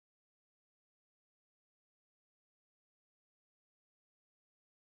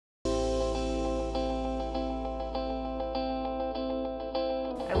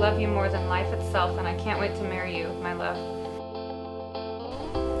love you more than life itself, and I can't wait to marry you, my love.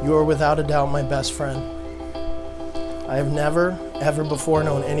 You are without a doubt my best friend. I have never, ever before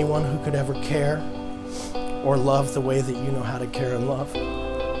known anyone who could ever care or love the way that you know how to care and love.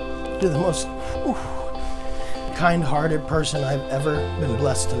 You're the most kind-hearted person I've ever been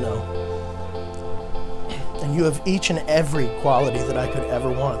blessed to know. And you have each and every quality that I could ever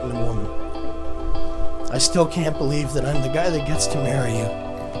want in a woman. I still can't believe that I'm the guy that gets to marry you.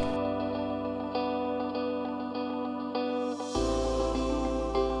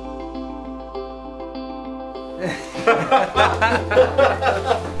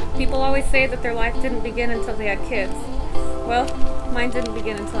 People always say that their life didn't begin until they had kids. Well, mine didn't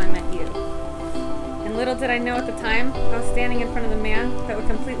begin until I met you. And little did I know at the time, I was standing in front of the man that would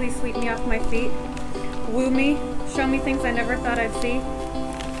completely sweep me off my feet, woo me, show me things I never thought I'd see,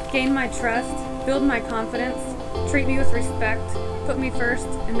 gain my trust, build my confidence, treat me with respect, put me first,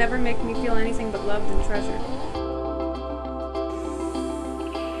 and never make me feel anything but loved and treasured.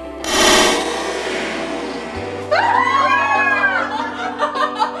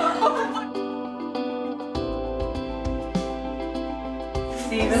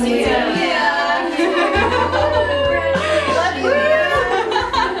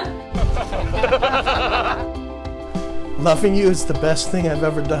 Loving you is the best thing I've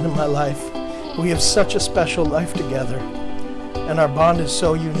ever done in my life. We have such a special life together, and our bond is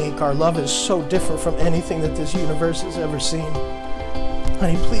so unique. Our love is so different from anything that this universe has ever seen.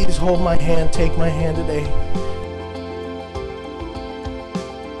 Honey, please hold my hand, take my hand today.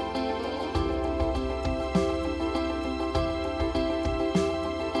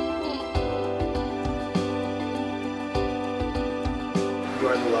 You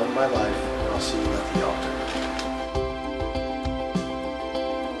are the love of my life, and I'll see you at the altar.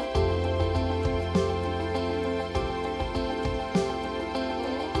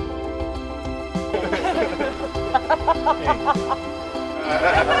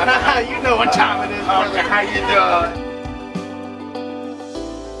 You know what time it is, brother. How you doing?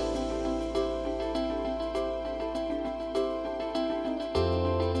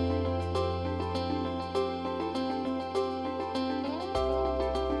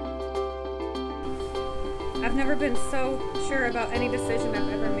 I've never been so sure about any decision I've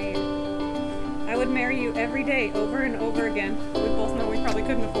ever made. I would marry you every day, over and over again. We both know we probably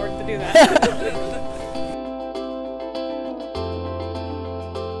couldn't afford to do that.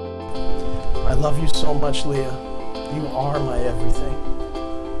 I love you so much, Leah. You are my everything.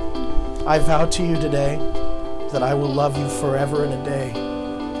 I vow to you today that I will love you forever and a day,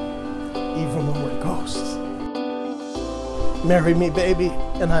 even when we're ghosts. Marry me, baby,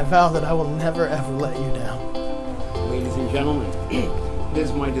 and I vow that I will never, ever let you down. Ladies and gentlemen, it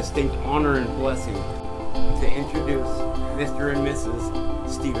is my distinct honor and blessing to introduce Mr. and Mrs.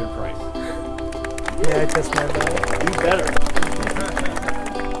 Stephen Price. May I test my vow? You better.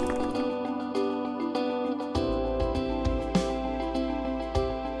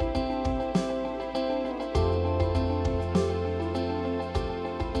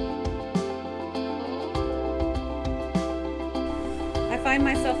 I find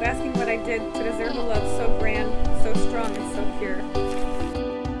myself asking what I did to deserve a love so grand, so strong, and so pure.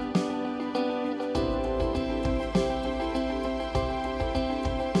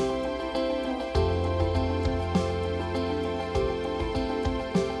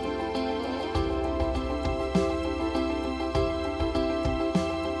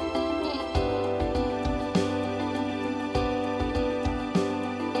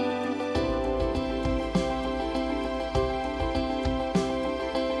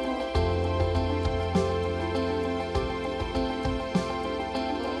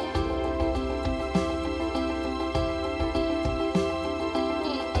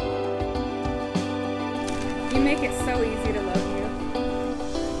 You make it so easy to love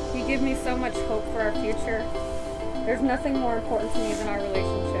you. You give me so much hope for our future. There's nothing more important to me than our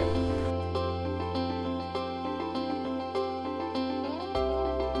relationship.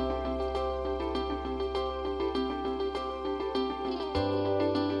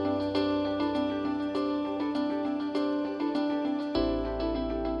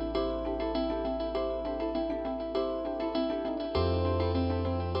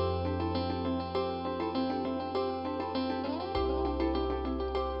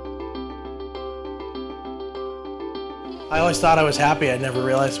 I always thought I was happy. I never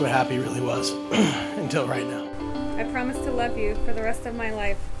realized what happy really was until right now. I promise to love you for the rest of my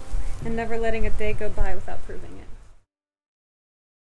life and never letting a day go by without proving it.